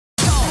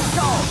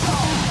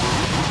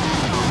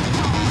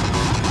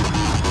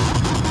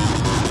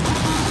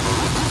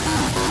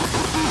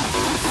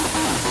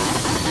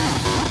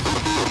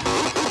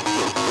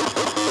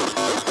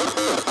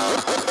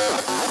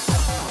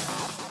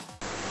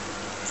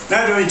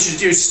Now to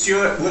introduce Stu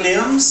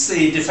Williams,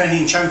 the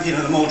defending champion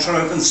of the Malta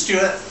Open.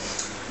 Stuart,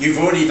 you've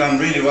already done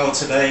really well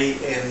today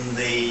in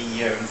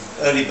the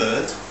early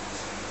bird,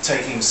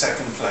 taking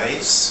second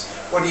place.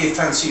 What do you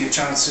fancy your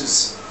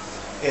chances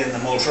in the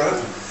Malta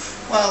Open?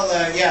 Well,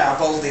 yeah, I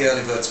bowled the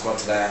early bird squad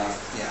today, and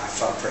I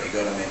felt pretty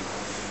good. I mean,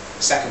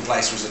 second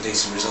place was a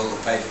decent result.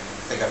 I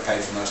think I've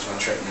paid for most of my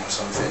trip now,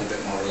 so I'm feeling a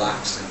bit more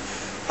relaxed, and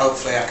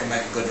hopefully I can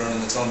make a good run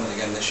in the tournament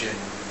again this year.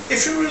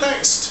 If you're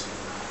relaxed,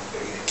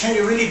 can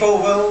you really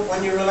bowl well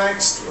when you're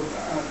relaxed? Do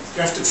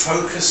you have to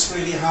focus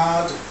really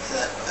hard?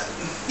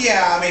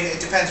 Yeah, I mean, it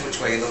depends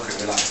which way you look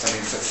at relaxed. I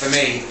mean, for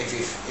me, if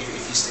you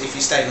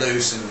stay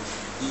loose, and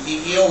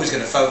you're always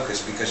going to focus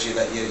because you're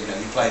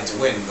playing to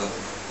win. But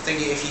I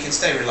think if you can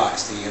stay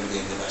relaxed, then you're going to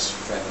be in the best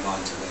frame of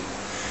mind to win.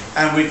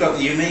 And we've got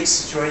the unique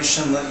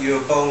situation that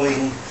you're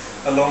bowling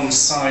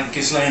alongside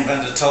Ghislaine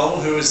van der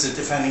Tol, who is the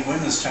defending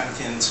women's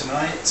champion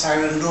tonight,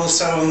 and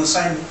also on the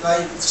same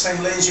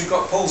lanes you've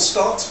got Paul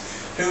Stott,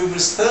 who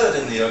was third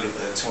in the early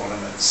bird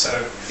tournament.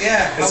 So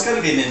yeah, it's going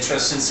to be an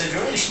interesting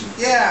situation.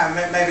 Yeah,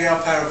 maybe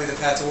our pair will be the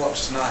pair to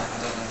watch tonight. I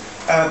don't know.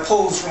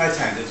 Paul's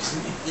right-handed,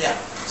 isn't he? Yeah.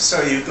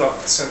 So you've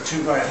got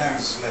two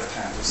right-handers and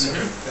left-handers. So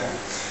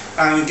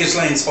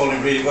Ghislaine's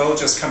bowling really well,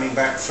 just coming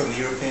back from the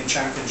European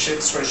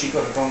Championships, where she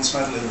got a bronze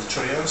medal in the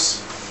trios.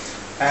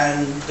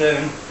 And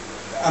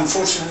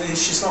unfortunately,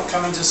 she's not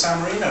coming to San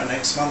Marino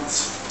next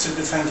month to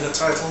defend her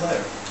title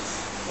there.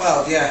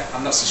 Well, yeah,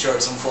 I'm not so sure.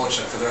 It's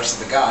unfortunate for the rest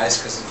of the guys,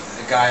 because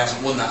the guy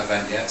hasn't won that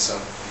event yet, so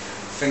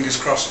fingers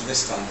crossed for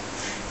this time.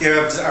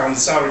 Yeah,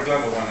 Zara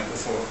Glover won it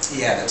before.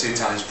 Yeah, the 2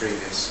 times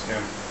previous.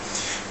 Yeah.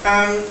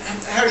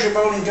 How's your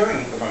bowling going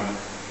at the moment?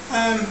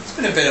 It's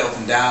been a bit up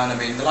and down. I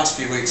mean, the last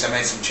few weeks I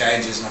made some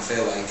changes, and I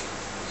feel like,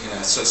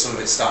 some of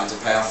it's starting to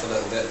pay off a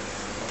little bit.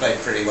 I played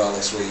pretty well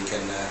this week,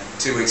 and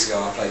 2 weeks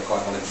ago I played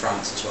quite well in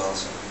France as well.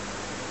 So.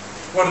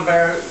 What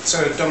about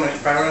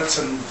Dominic Barrett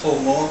and Paul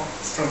Moore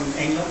from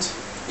England?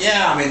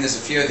 Yeah, I mean, there's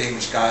a few of the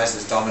English guys.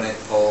 There's Dominic,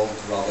 Paul,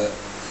 Robert.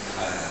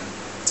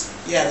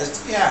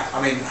 I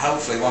mean,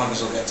 hopefully one of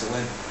us will get to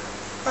win.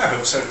 I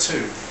hope so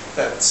too.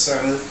 But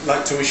I'd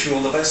like to wish you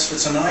all the best for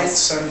tonight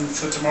and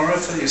for tomorrow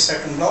for your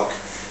second block.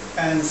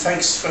 And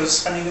thanks for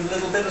spending a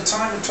little bit of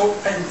time at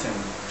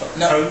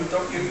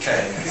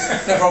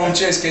talkpainting.co.uk. No problem.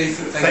 Cheers, Keith.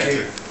 Thank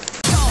you.